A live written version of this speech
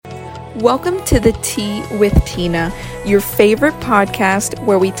Welcome to the Tea with Tina, your favorite podcast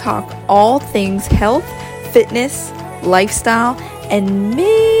where we talk all things health, fitness, lifestyle, and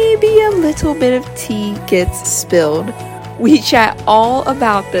maybe a little bit of tea gets spilled. We chat all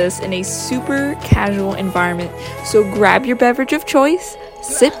about this in a super casual environment, so grab your beverage of choice,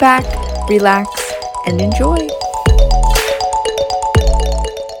 sit back, relax, and enjoy.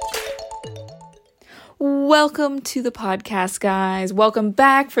 Welcome to the podcast, guys. Welcome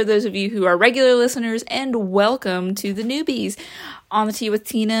back for those of you who are regular listeners, and welcome to the newbies. On the Tea with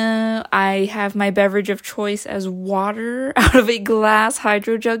Tina, I have my beverage of choice as water out of a glass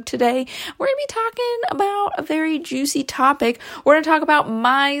hydro jug today. We're going to be talking about a very juicy topic. We're going to talk about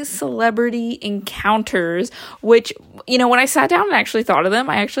my celebrity encounters, which, when I sat down and actually thought of them,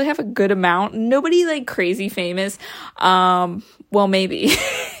 I actually have a good amount. Nobody like crazy famous. Well, maybe.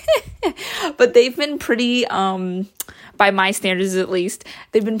 But they've been pretty, by my standards at least,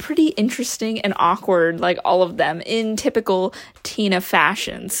 they've been pretty interesting and awkward, like all of them, in typical Tina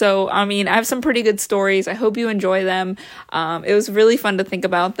fashion. So, I have some pretty good stories. I hope you enjoy them. It was really fun to think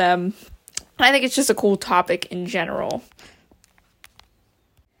about them. And I think it's just a cool topic in general.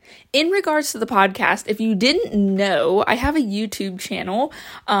 In regards to the podcast, if you didn't know, I have a YouTube channel.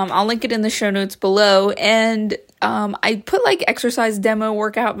 I'll link it in the show notes below. And I put like exercise demo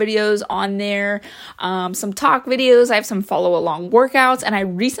workout videos on there, some talk videos. I have some follow along workouts, and I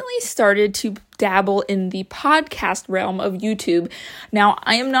recently started to dabble in the podcast realm of YouTube. Now,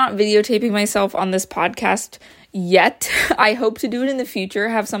 I am not videotaping myself on this podcast yet. I hope to do it in the future,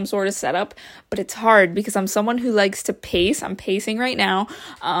 have some sort of setup, but it's hard because I'm someone who likes to pace. I'm pacing right now.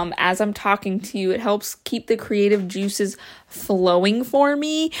 As I'm talking to you, it helps keep the creative juices flowing for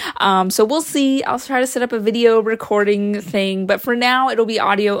me. So we'll see. I'll try to set up a video recording thing, but for now it'll be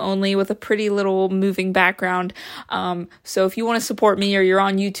audio only with a pretty little moving background. So if you want to support me or you're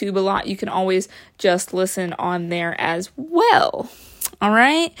on YouTube a lot, you can always just listen on there as well. All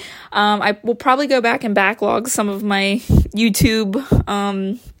right. I will probably go back and backlog some of my YouTube,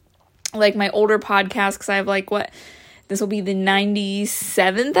 like my older podcasts, because I have this will be the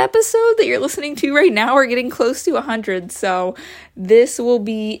 97th episode that you're listening to right now. We're getting close to 100. So this will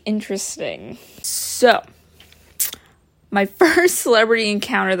be interesting. So my first celebrity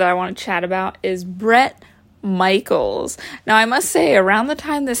encounter that I want to chat about is Bret Michaels. Now, I must say, around the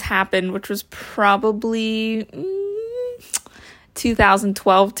time this happened, which was probably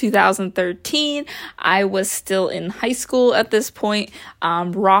 2012, 2013. I was still in high school at this point.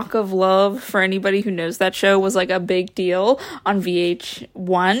 Rock of Love, for anybody who knows that show, was like a big deal on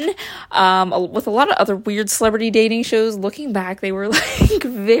VH1. With a lot of other weird celebrity dating shows. Looking back, they were like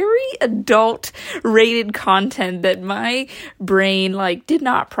very adult rated content that my brain did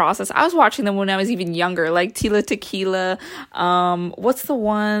not process. I was watching them when I was even younger, like Tila Tequila. What's the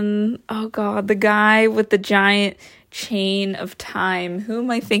one? Oh God, the guy with the giant chain of time. Who am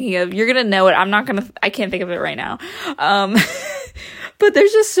I thinking of? You're gonna know it. I can't think of it right now. But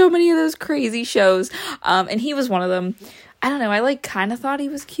there's just so many of those crazy shows. And he was one of them. I don't know. I kind of thought he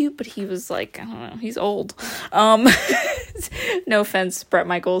was cute, but he was I don't know. He's old. No offense, Bret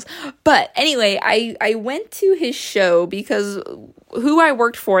Michaels. But anyway, I went to his show because who I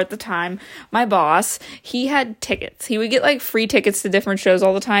worked for at the time, my boss, he had tickets. He would get free tickets to different shows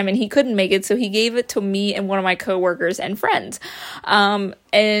all the time, and he couldn't make it, so he gave it to me and one of my coworkers and friends.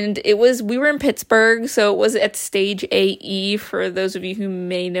 And we were in Pittsburgh, so it was at Stage AE, for those of you who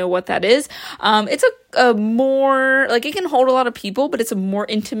may know what that is. It's a more, it can hold a lot of people, but it's a more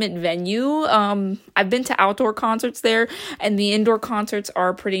intimate venue. I've been to outdoor concerts there, and the indoor concerts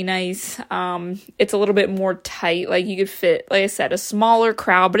are pretty nice. It's a little bit more tight, you could fit, like I said, a smaller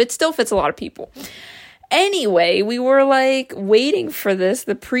crowd, but it still fits a lot of people. Anyway, we were waiting for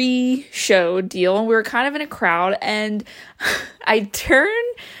the pre-show deal, and we were kind of in a crowd, and I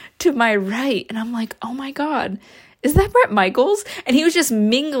turned to my right, and I'm like, oh my God, is that Bret Michaels? And he was just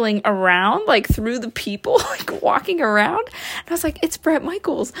mingling around, through the people, walking around, and I was like, it's Bret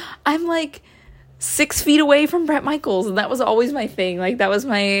Michaels. I'm 6 feet away from Bret Michaels, and that was always my thing. That was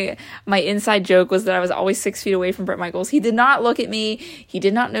my inside joke, was that I was always 6 feet away from Bret Michaels. He did not look at me. He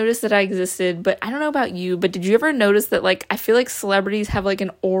did not notice that I existed. But I don't know about you, but did you ever notice that I feel like celebrities have an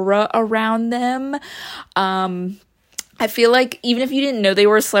aura around them? I feel like even if you didn't know they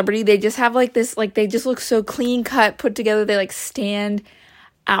were a celebrity, they just have this, they just look so clean cut, put together. They stand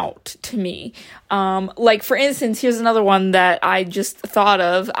out to me. For instance, here's another one that I just thought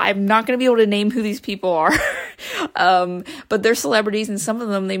of. I'm not going to be able to name who these people are, but they're celebrities, and some of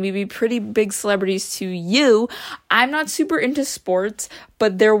them, they may be pretty big celebrities to you. I'm not super into sports,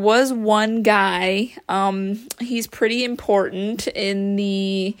 but there was one guy, he's pretty important in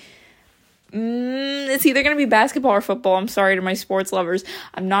the It's either going to be basketball or football. I'm sorry to my sports lovers.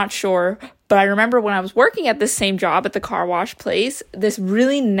 I'm not sure. But I remember when I was working at this same job at the car wash place, this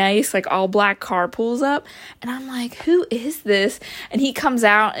really nice, like, all black car pulls up. And I'm like, who is this? And he comes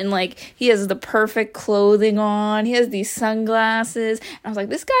out and, like, he has the perfect clothing on. He has these sunglasses. And I was like,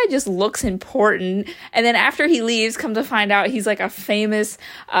 this guy just looks important. And then after he leaves, come to find out he's, like, a famous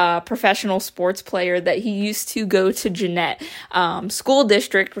professional sports player that he used to go to Jeanette School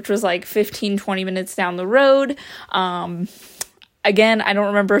District, which was, like, 15, 20 minutes down the road. Again, I don't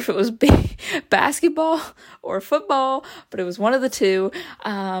remember if it was basketball or football, but it was one of the two.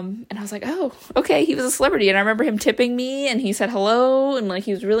 And I was like, oh, okay, he was a celebrity. And I remember him tipping me, and he said hello, and, like,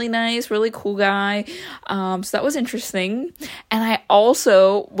 he was really nice, really cool guy. So that was interesting. And I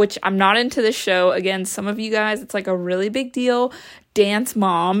also, which I'm not into this show, again, some of you guys, it's like a really big deal, Dance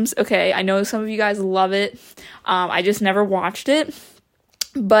Moms. Okay, I know some of you guys love it. I just never watched it.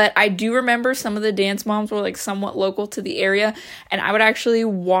 But I do remember some of the Dance Moms were, like, somewhat local to the area, and I would actually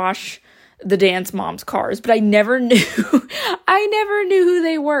wash the Dance Moms cars, but I never knew who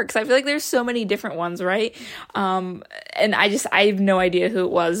they were, because I feel like there's so many different ones, right? And I have no idea who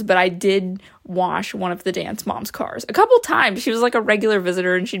it was, but I did wash one of the Dance Moms cars a couple times. She was, like, a regular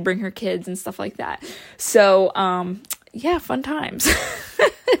visitor, and she'd bring her kids and stuff like that. So, yeah, fun times.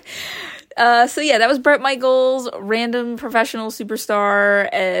 So yeah, that was Bret Michaels, random professional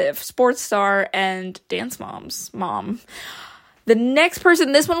superstar, sports star, and Dance Mom's mom. The next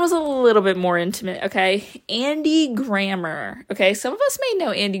person, this one was a little bit more intimate, okay? Andy Grammer, okay? Some of us may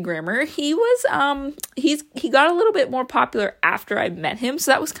know Andy Grammer. He was, he got a little bit more popular after I met him, so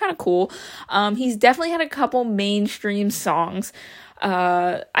that was kind of cool. He's definitely had a couple mainstream songs.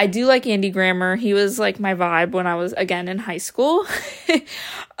 I do like Andy Grammer. He was, like, my vibe when I was, again, in high school.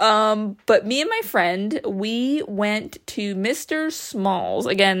 But me and my friend, we went to Mr. Smalls.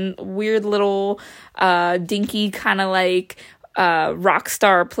 Again, weird little, dinky kind of, like, rock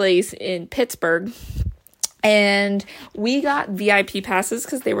star place in Pittsburgh. And we got VIP passes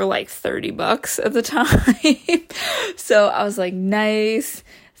because they were, like, $30 at the time. So I was like, nice,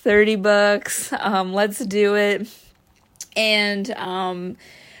 $30, let's do it. And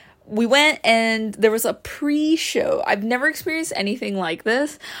we went, and there was a pre-show. I've never experienced anything like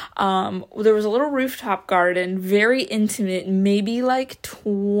this. There was a little rooftop garden, very intimate, maybe like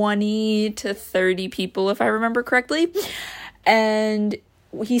 20 to 30 people, if I remember correctly. And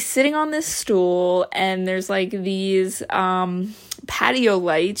he's sitting on this stool, and there's, like, these patio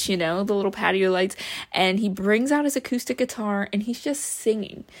lights, you know, the little patio lights, and he brings out his acoustic guitar, and he's just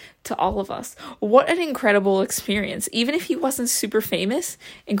singing to all of us. What an incredible experience. Even if he wasn't super famous,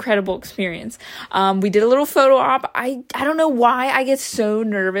 incredible experience. We did a little photo op. I don't know why I get so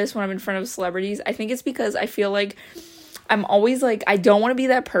nervous when I'm in front of celebrities. I think it's because I feel like I'm always, like, I don't want to be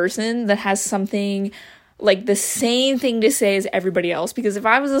that person that has something, like, the same thing to say as everybody else, because if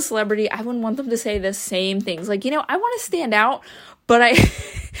I was a celebrity, I wouldn't want them to say the same things. Like, you know, I want to stand out, but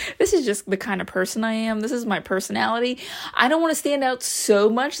this is just the kind of person I am. This is my personality. I don't want to stand out so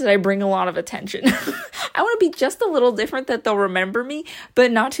much that I bring a lot of attention. I want to be just a little different that they'll remember me, but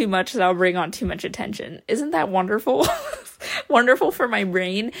not too much that I'll bring on too much attention. Isn't that wonderful? Wonderful for my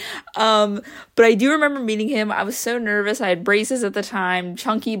brain. But I do remember meeting him. I was so nervous. I had braces at the time,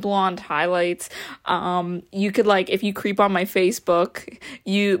 chunky blonde highlights. You could, like, if you creep on my Facebook,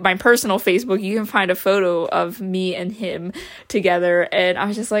 my personal Facebook, you can find a photo of me and him together. And I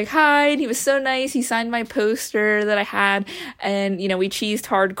was just like, hi. And he was so nice. He signed my poster that I had, and, you know, we cheesed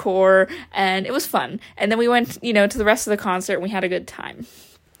hardcore, and it was fun. And then we went, you know, to the rest of the concert, and we had a good time.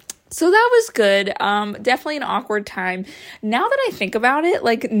 So that was good. Definitely an awkward time. Now that I think about it,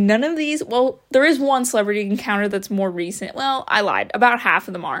 like, none of these, well, there is one celebrity encounter that's more recent. Well, I lied. About half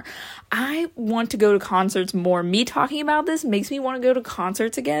of them are. I want to go to concerts more. Me talking about this makes me want to go to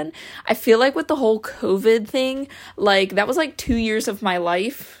concerts again. I feel like with the whole COVID thing, like, that was like 2 years of my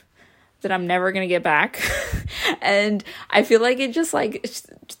life that I'm never going to get back. And I feel like it just, like,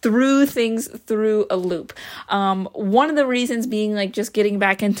 threw things through a loop. One of the reasons being, like, just getting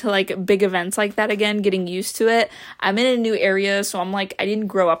back into, like, big events like that again, getting used to it. I'm in a new area, so I'm like, I didn't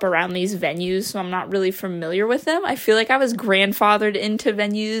grow up around these venues, so I'm not really familiar with them. I feel like I was grandfathered into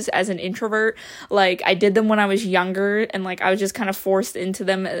venues as an introvert. Like, I did them when I was younger, and, like, I was just kind of forced into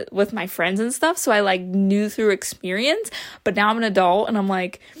them with my friends and stuff, so I, like, knew through experience. But now I'm an adult, and I'm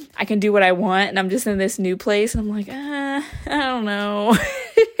like, I can do what I want, and I'm just in this new place, and I'm like, I don't know.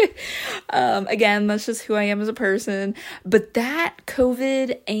 Again, that's just who I am as a person. But that,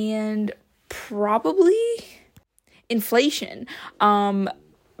 COVID, and probably inflation,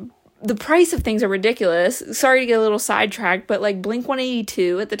 the price of things are ridiculous. Sorry to get a little sidetracked, but like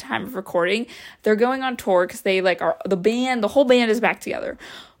Blink-182 at the time of recording, they're going on tour because they like are the whole band is back together.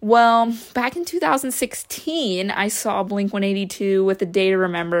 Well, back in 2016, I saw Blink-182 with A Day to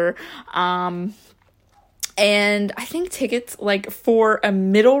Remember. And I think tickets, like for a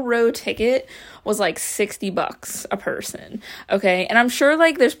middle row ticket, was like $60 a person. Okay. And I'm sure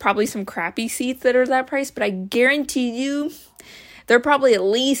like there's probably some crappy seats that are that price, but I guarantee you they're probably at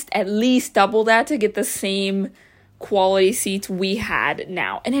least double that to get the same quality seats we had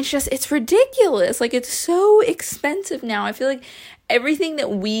now. And it's ridiculous. Like, it's so expensive now. I feel like everything that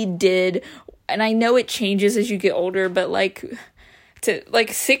we did, and I know it changes as you get older, but like to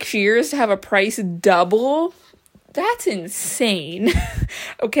like 6 years to have a price double, that's insane.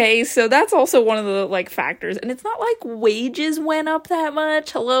 Okay, so that's also one of the like factors. And it's not like wages went up that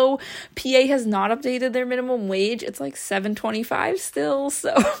much. Hello, PA has not updated their minimum wage. It's like $7.25 still,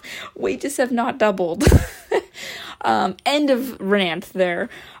 so wages have not doubled. End of rant there.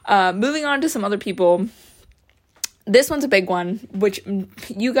 Moving on to some other people. This one's a big one, which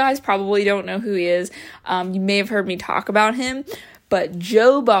you guys probably don't know who he is. You may have heard me talk about him. But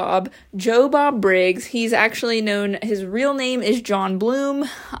Joe Bob Briggs, he's actually known, his real name is John Bloom,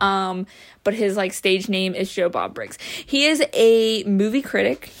 but his like stage name is Joe Bob Briggs. He is a movie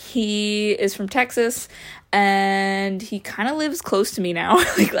critic. He is from Texas, and he kind of lives close to me now,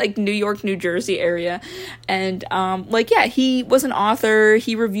 like New York, New Jersey area. And he was an author.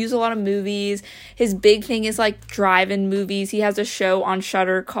 He reviews a lot of movies. His big thing is like drive-in movies. He has a show on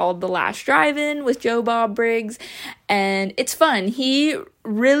Shudder called The Last Drive-In with Joe Bob Briggs, and it's fun. He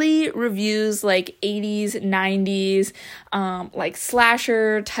really reviews like 80s, 90s, like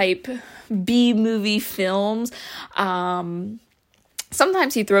slasher type B movie films.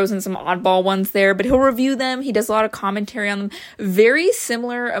 Sometimes he throws in some oddball ones there, but he'll review them. He does a lot of commentary on them. Very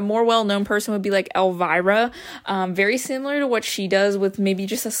similar, a more well-known person would be like Elvira. Very similar to what she does with maybe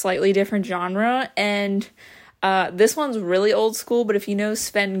just a slightly different genre. And this one's really old school, but if you know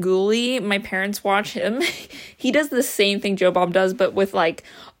Sven Gulli, my parents watch him. He does the same thing Joe Bob does, but with like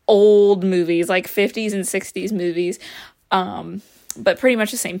old movies, like 50s and 60s movies. But pretty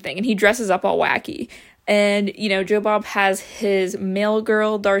much the same thing. And he dresses up all wacky. And, you know, Joe Bob has his mail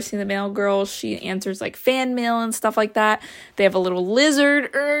girl, Darcy the mail girl. She answers like fan mail and stuff like that. They have a little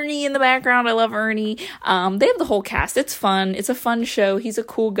lizard, Ernie, in the background. I love Ernie. They have the whole cast. It's fun. It's a fun show. He's a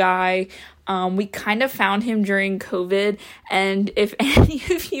cool guy. We kind of found him during COVID. And if any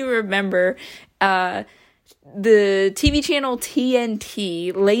of you remember, the TV channel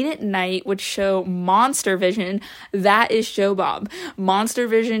TNT late at night would show Monster Vision. That is Joe Bob. Monster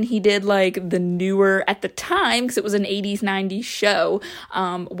Vision, he did like the newer at the time, because it was an 80s, 90s show.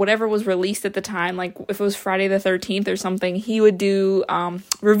 Whatever was released at the time, like if it was Friday the 13th or something, he would do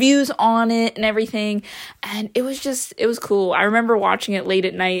reviews on it and everything. And it was cool. I remember watching it late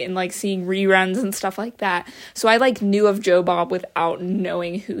at night and like seeing reruns and stuff like that. So I like knew of Joe Bob without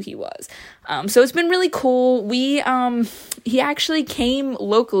knowing who he was. So it's been really cool. He actually came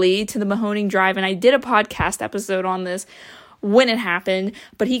locally to the Mahoning Drive, and I did a podcast episode on this when it happened,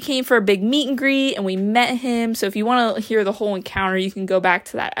 but he came for a big meet and greet and we met him. So if you want to hear the whole encounter, you can go back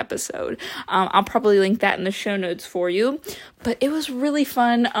to that episode. I'll probably link that in the show notes for you, but it was really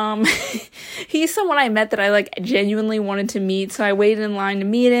fun. He's someone I met that I like genuinely wanted to meet. So I waited in line to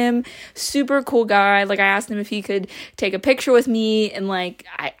meet him. Super cool guy. Like I asked him if he could take a picture with me, and like,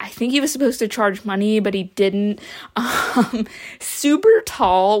 I think he was supposed to charge money, but he didn't. Super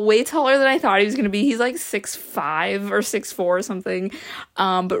tall, way taller than I thought he was going to be. He's like 6'5" or 6'4" or something,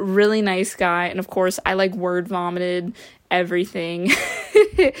 but really nice guy. And of course I like word vomited everything.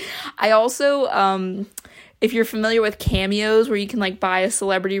 I also if you're familiar with Cameos, where you can like buy a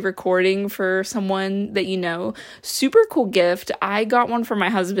celebrity recording for someone that you know, super cool gift. I got one for my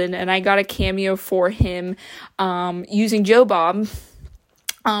husband, and I got a Cameo for him using Joe Bob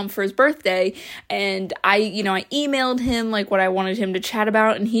for his birthday. And I emailed him like what I wanted him to chat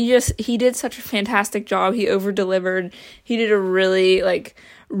about, and he did such a fantastic job. He over delivered. He did a really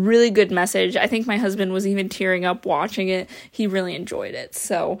good message. I think my husband was even tearing up watching it. He really enjoyed it.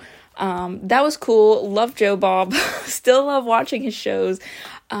 So that was cool. Love Joe Bob. Still love watching his shows.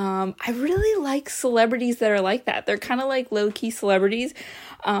 I really like celebrities that are like that. They're kind of like low-key celebrities.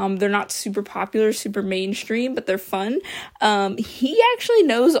 They're not super popular, super mainstream, but they're fun. He actually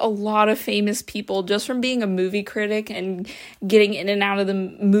knows a lot of famous people just from being a movie critic and getting in and out of the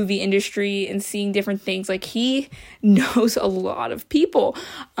movie industry and seeing different things. Like, he knows a lot of people.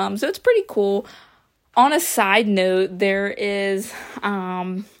 So it's pretty cool. On a side note, there is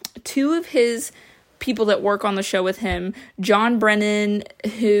two of his people that work on the show with him. John Brennan,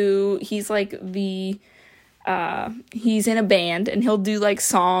 who he's like he's in a band, and he'll do like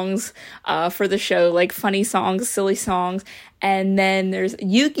songs for the show, like funny songs, silly songs. And then there's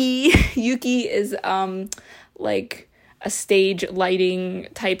Yuki. Yuki is like a stage lighting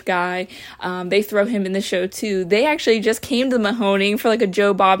type guy. They throw him in the show too. They actually just came to Mahoning for like a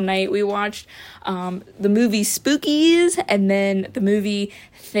Joe Bob night. We watched the movie Spookies and then the movie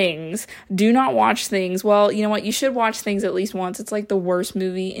Things. Do not watch Things. Well, you know what? You should watch Things at least once. It's like the worst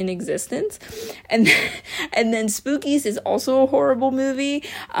movie in existence. And then Spookies is also a horrible movie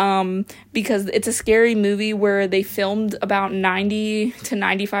because it's a scary movie where they filmed about 90 to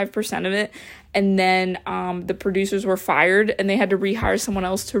 95% of it. And then the producers were fired and they had to rehire someone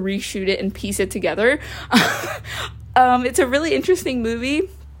else to reshoot it and piece it together. It's a really interesting movie.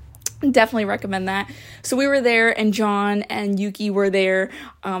 Definitely recommend that. So we were there, and John and Yuki were there.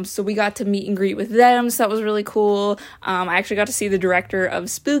 So we got to meet and greet with them. So that was really cool. I actually got to see the director of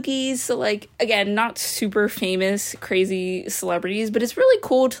Spookies. So like, again, not super famous, crazy celebrities, but it's really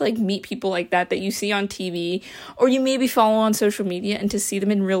cool to like meet people like that you see on TV or you maybe follow on social media, and to see them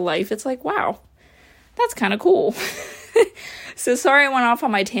in real life. It's like, wow, that's kind of cool. So sorry I went off on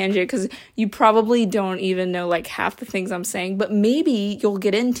my tangent, because you probably don't even know like half the things I'm saying, but maybe you'll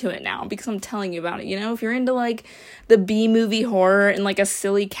get into it now because I'm telling you about it. You know, if you're into like the B-movie horror in like a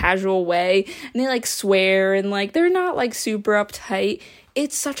silly casual way, and they like swear and like they're not like super uptight,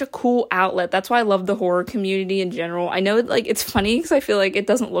 it's such a cool outlet. That's why I love the horror community in general. I know like it's funny because I feel like it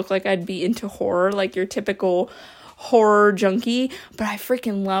doesn't look like I'd be into horror like your typical horror junkie, but I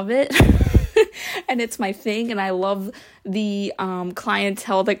freaking love it. And it's my thing, and I love the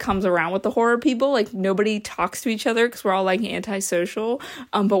clientele that comes around with the horror people. Like, nobody talks to each other because we're all like antisocial,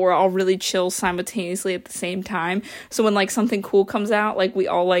 but we're all really chill simultaneously at the same time. So when like something cool comes out, like we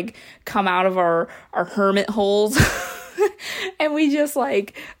all like come out of our hermit holes and we just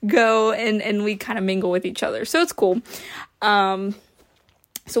like go and we kind of mingle with each other. So it's cool. So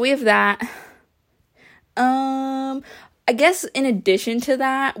we have that. I guess in addition to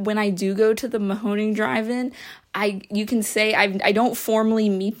that, when I do go to the Mahoning Drive-In, you can say I don't formally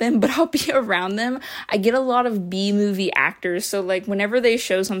meet them, but I'll be around them. I get a lot of B-movie actors. So like whenever they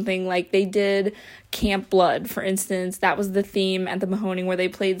show something, like they did Camp Blood, for instance, that was the theme at the Mahoning, where they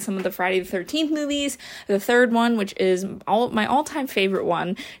played some of the Friday the 13th movies. The third one, which is my all-time favorite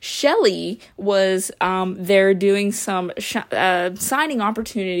one, Shelley was there doing some signing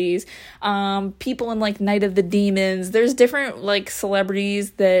opportunities. People in like Night of the Demons. There's different like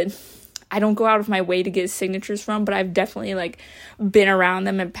celebrities that I don't go out of my way to get signatures from, but I've definitely like been around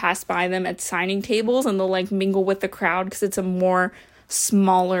them and passed by them at signing tables, and they'll like mingle with the crowd because it's a more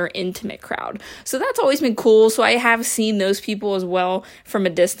smaller, intimate crowd. So that's always been cool. So I have seen those people as well from a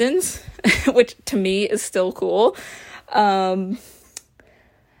distance, which to me is still cool.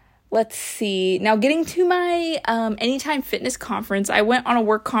 Let's see. Now, getting to my Anytime Fitness conference, I went on a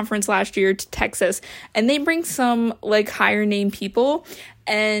work conference last year to Texas, and they bring some like higher name people.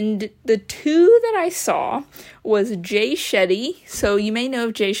 And the two that I saw was Jay Shetty. So you may know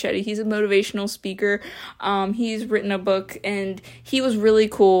of Jay Shetty. He's a motivational speaker. He's written a book, and he was really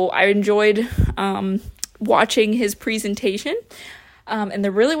cool. I enjoyed watching his presentation. And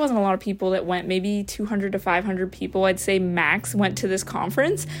there really wasn't a lot of people that went. Maybe 200 to 500 people, I'd say max, went to this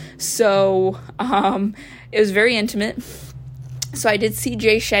conference. So it was very intimate. So I did see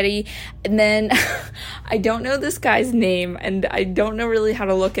Jay Shetty, and then I don't know this guy's name, and I don't know really how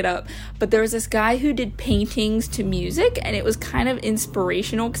to look it up, but there was this guy who did paintings to music, and it was kind of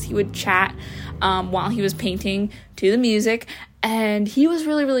inspirational because he would chat while he was painting to the music. And he was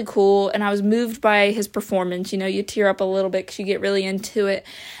really, really cool, and I was moved by his performance. You know, you tear up a little bit because you get really into it.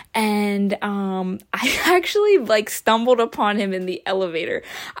 And I actually, like, stumbled upon him in the elevator.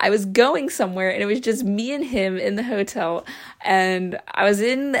 I was going somewhere, and it was just me and him in the hotel. And I was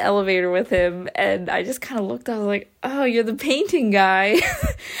in the elevator with him, and I just kind of looked, I was like, oh, you're the painting guy.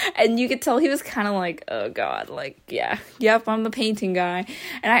 And you could tell he was kind of like, oh, God, like, yeah, yep, I'm the painting guy.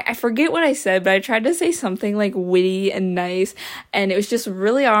 And I forget what I said, but I tried to say something, like, witty and nice. And it was just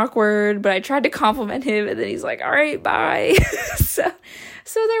really awkward, but I tried to compliment him, and then he's like, all right, bye.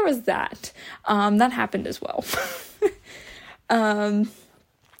 So there was that. That happened as well.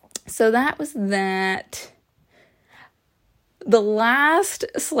 So that was that. The last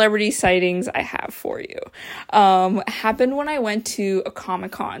celebrity sightings I have for you happened when I went to a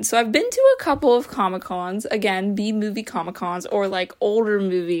Comic-Con. So I've been to a couple of Comic-Cons, again, B-movie Comic-Cons, or like older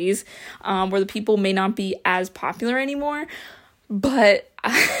movies where the people may not be as popular anymore. But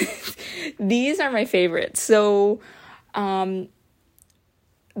these are my favorites. So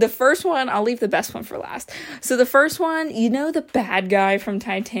the the first one, I'll leave the best one for last. So the first one, you know, the bad guy from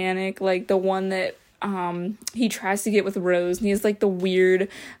Titanic, like the one that he tries to get with Rose, and he has like the weird,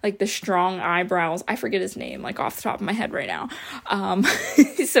 like the strong eyebrows. I forget his name, like off the top of my head right now.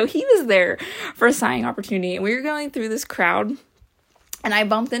 So he was there for a signing opportunity, and we were going through this crowd, and I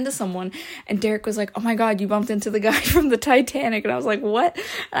bumped into someone, and Derek was like, "Oh my God, you bumped into the guy from the Titanic." And I was like, "What?"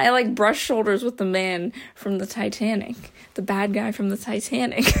 And I like brushed shoulders with the man from the Titanic, the bad guy from the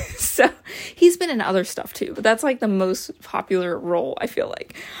Titanic. So he's been in other stuff too, but that's like the most popular role, I feel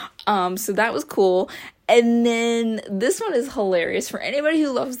like. So that was cool. And then this one is hilarious for anybody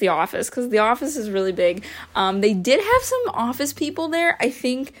who loves The Office, because The Office is really big. They did have some Office people there. I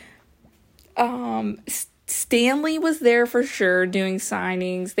think Stanley was there for sure doing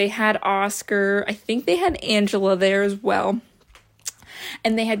signings. They had Oscar. I think they had Angela there as well.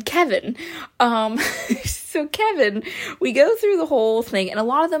 And they had Kevin. So Kevin, we go through the whole thing, and a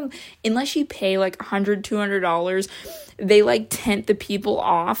lot of them, unless you pay like $100, $200, they like tent the people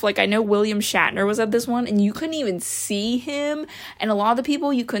off. Like I know William Shatner was at this one, and you couldn't even see him. And a lot of the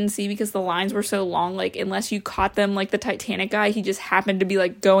people you couldn't see because the lines were so long. Like unless you caught them, like the Titanic guy, he just happened to be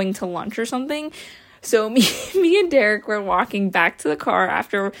like going to lunch or something. So me and Derek were walking back to the car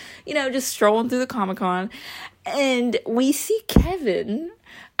after, you know, just strolling through the Comic-Con, and we see Kevin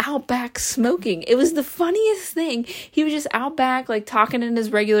out back smoking. It was the funniest thing. He was just out back, like talking in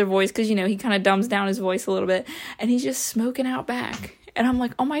his regular voice, because, you know, he kind of dumbs down his voice a little bit, and he's just smoking out back. And I'm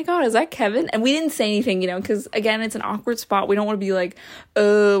like, oh my God, is that Kevin? And we didn't say anything, you know, because again, it's an awkward spot. We don't want to be like,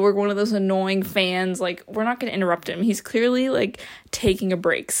 oh, we're one of those annoying fans. Like, we're not going to interrupt him. He's clearly like taking a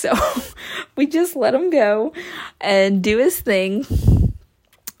break. So we just let him go and do his thing.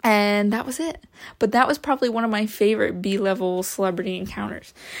 And that was it. But that was probably one of my favorite B-level celebrity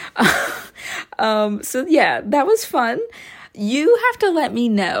encounters. So yeah, that was fun. You have to let me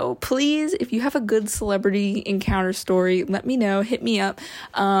know, please, if you have a good celebrity encounter story, let me know, hit me up.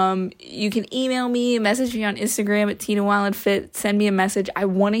 You can email me, message me on Instagram at TinaWildFit, send me a message. I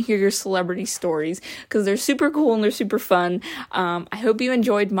want to hear your celebrity stories, because they're super cool and they're super fun. I hope you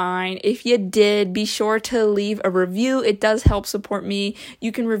enjoyed mine. If you did, be sure to leave a review. It does help support me.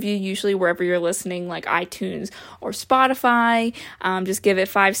 You can review usually wherever you're listening, like iTunes or Spotify. Just give it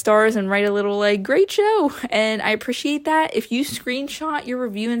 5 stars and write a little like, great show. And I appreciate that. If you screenshot your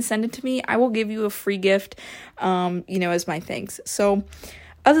review and send it to me, I will give you a free gift, you know, as my thanks. So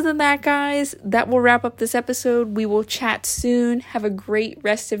other than that, guys, that will wrap up this episode. We will chat soon. Have a great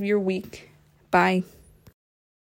rest of your week. Bye.